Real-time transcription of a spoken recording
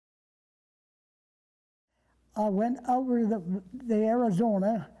I went over the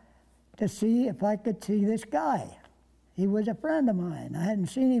Arizona to see if I could see this guy. He was a friend of mine. I hadn't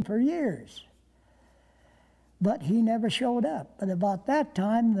seen him for years. But he never showed up. But about that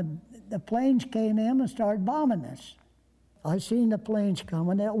time, the planes came in and started bombing us. I seen the planes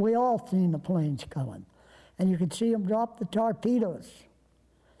coming. We all seen the planes coming. And you could see them drop the torpedoes.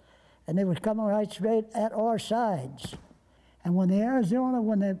 And they was coming right straight at our sides. And when the Arizona,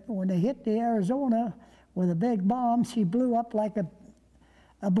 when they hit the Arizona with the big bomb, she blew up like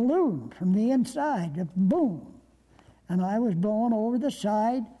a balloon from the inside, boom. And I was blown over the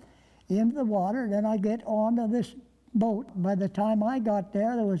side into the water. Then I get onto this boat. By the time I got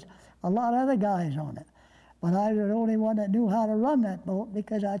there was a lot of other guys on it. But I was the only one that knew how to run that boat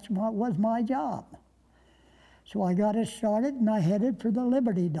because that was my job. So I got it started and I headed for the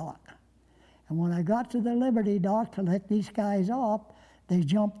Liberty Dock. And when I got to the Liberty Dock to let these guys off, they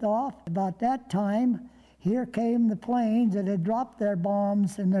jumped off. About that time, here came the planes that had dropped their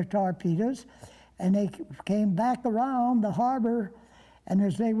bombs and their torpedoes, and they came back around the harbor, and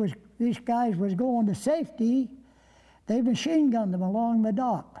as these guys was going to safety, they machine gunned them along the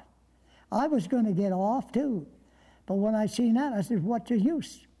dock. I was going to get off too, but when I seen that, I said, what's the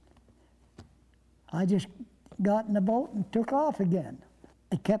use? I just got in the boat and took off again.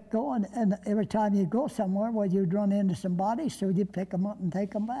 It kept going, and every time you go somewhere, well, you'd run into somebody, so you'd pick them up and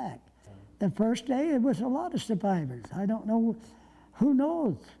take them back. The first day, there was a lot of survivors. I don't know, who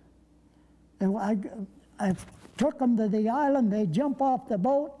knows? I took them to the island, they jump off the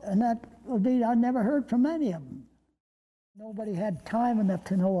boat, and that would be, I never heard from any of them. Nobody had time enough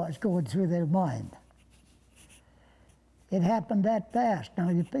to know what was going through their mind. It happened that fast. Now,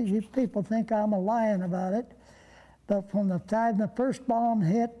 you people think I'm lying about it, but from the time the first bomb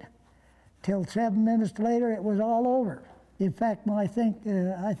hit till 7 minutes later, it was all over. In fact, I think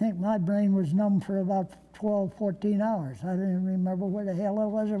my brain was numb for about 12, 14 hours. I didn't remember where the hell I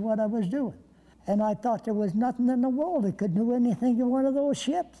was or what I was doing. And I thought there was nothing in the world that could do anything to one of those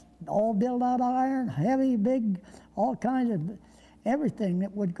ships. All built out of iron, heavy, big, all kinds of everything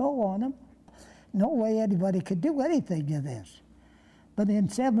that would go on them. No way anybody could do anything to this. But in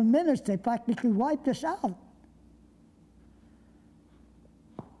 7 minutes, they practically wiped us out.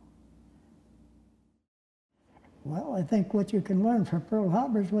 Well, I think what you can learn from Pearl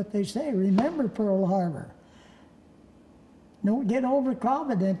Harbor is what they say. Remember Pearl Harbor. Don't get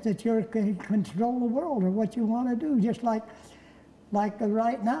overconfident that you can control the world or what you want to do. Just like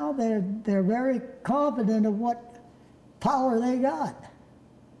right now, they're very confident of what power they got.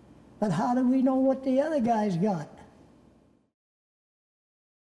 But how do we know what the other guys got?